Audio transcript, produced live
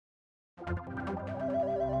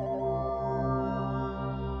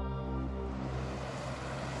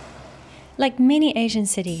Like many Asian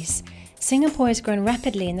cities, Singapore has grown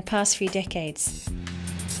rapidly in the past few decades.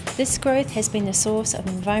 This growth has been the source of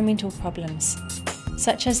environmental problems,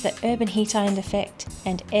 such as the urban heat island effect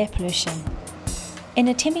and air pollution. In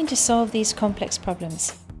attempting to solve these complex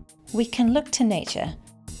problems, we can look to nature.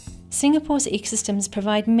 Singapore's ecosystems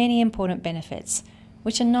provide many important benefits,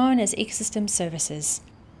 which are known as ecosystem services.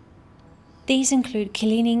 These include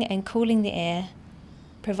cleaning and cooling the air,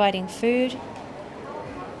 providing food,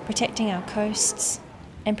 protecting our coasts,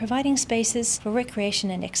 and providing spaces for recreation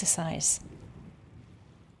and exercise.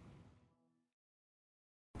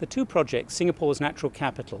 The two projects, Singapore's Natural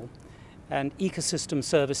Capital and Ecosystem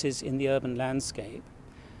Services in the Urban Landscape,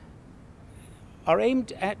 are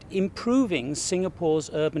aimed at improving Singapore's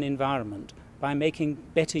urban environment by making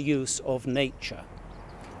better use of nature.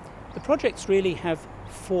 The projects really have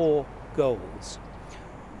four goals.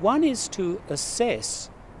 One is to assess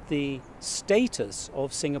the status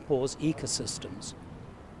of Singapore's ecosystems.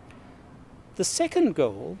 The second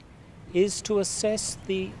goal is to assess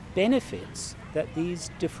the benefits that these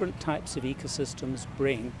different types of ecosystems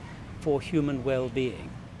bring for human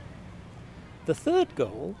well-being. The third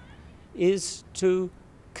goal is to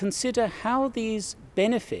consider how these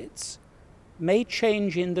benefits may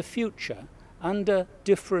change in the future under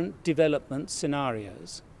different development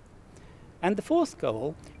scenarios. And the fourth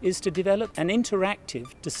goal is to develop an interactive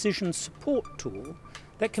decision support tool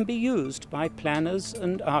that can be used by planners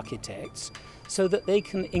and architects so that they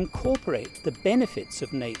can incorporate the benefits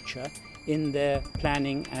of nature in their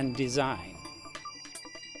planning and design.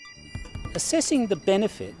 Assessing the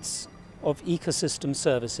benefits of ecosystem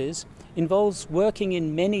services involves working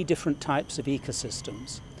in many different types of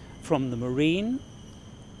ecosystems, from the marine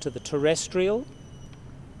to the terrestrial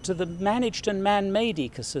to the managed and man-made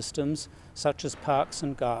ecosystems such as parks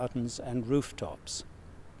and gardens and rooftops.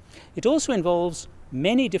 It also involves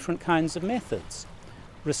many different kinds of methods.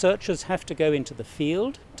 Researchers have to go into the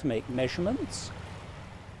field to make measurements.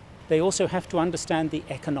 They also have to understand the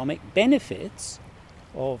economic benefits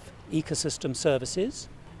of ecosystem services,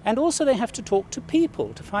 and also they have to talk to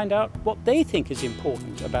people to find out what they think is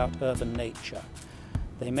important about urban nature.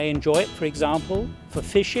 They may enjoy it, for example, for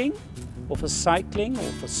fishing, or for cycling,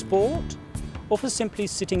 or for sport, or for simply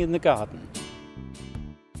sitting in the garden.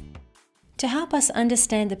 To help us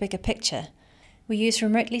understand the bigger picture, we use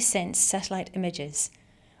remotely sensed satellite images,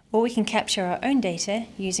 or we can capture our own data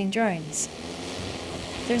using drones.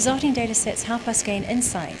 The resulting data sets help us gain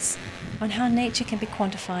insights on how nature can be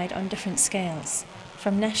quantified on different scales,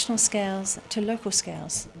 from national scales to local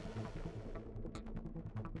scales.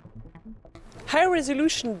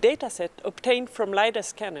 High-resolution dataset obtained from LiDAR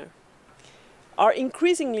scanner are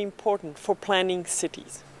increasingly important for planning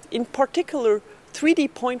cities. In particular,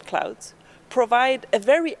 3D point clouds provide a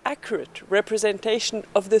very accurate representation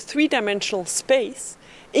of the three-dimensional space,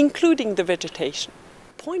 including the vegetation.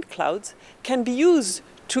 Point clouds can be used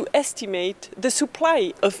to estimate the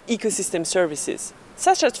supply of ecosystem services,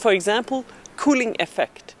 such as, for example, cooling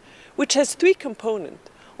effect, which has three components.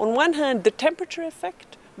 On one hand, the temperature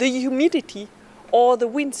effect, the humidity, or the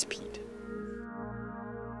wind speed.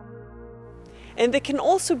 And they can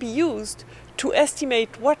also be used to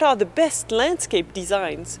estimate what are the best landscape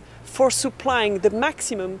designs for supplying the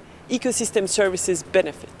maximum ecosystem services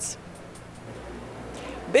benefits.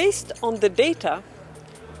 Based on the data,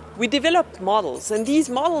 we develop models, and these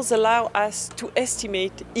models allow us to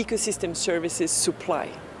estimate ecosystem services supply.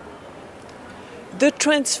 The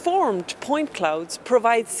transformed point clouds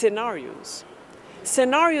provide scenarios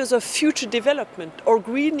of future development or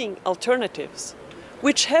greening alternatives,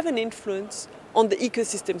 which have an influence on the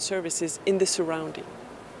ecosystem services in the surrounding.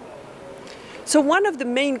 So one of the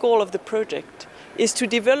main goals of the project is to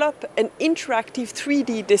develop an interactive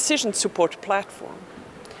 3D decision support platform,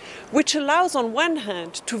 which allows on one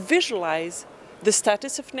hand to visualize the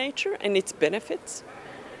status of nature and its benefits,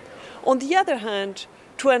 on the other hand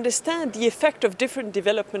to understand the effect of different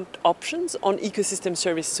development options on ecosystem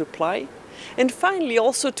service supply, and finally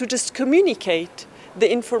also to just communicate the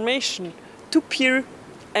information to peer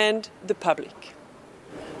and the public.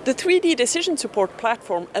 The 3D decision support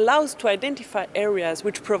platform allows to identify areas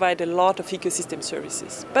which provide a lot of ecosystem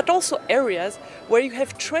services, but also areas where you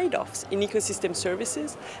have trade-offs in ecosystem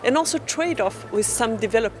services and also trade-off with some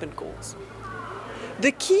development goals.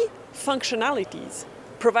 The key functionalities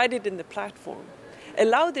provided in the platform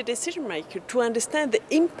allow the decision maker to understand the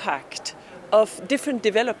impact of different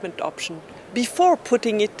development options before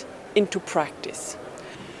putting it into practice.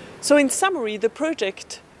 So in summary, the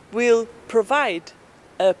project will provide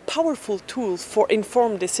a powerful tool for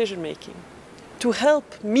informed decision making to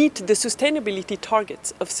help meet the sustainability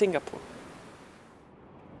targets of Singapore.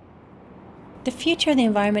 The future of the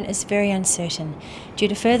environment is very uncertain due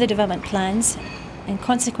to further development plans and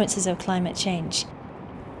consequences of climate change.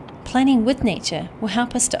 Planning with nature will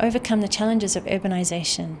help us to overcome the challenges of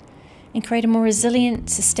urbanisation and create a more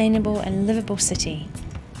resilient, sustainable and livable city.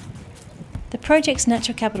 The project's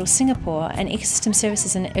Natural Capital Singapore and Ecosystem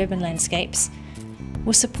Services in Urban Landscapes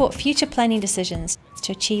will support future planning decisions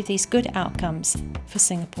to achieve these good outcomes for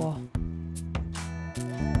Singapore.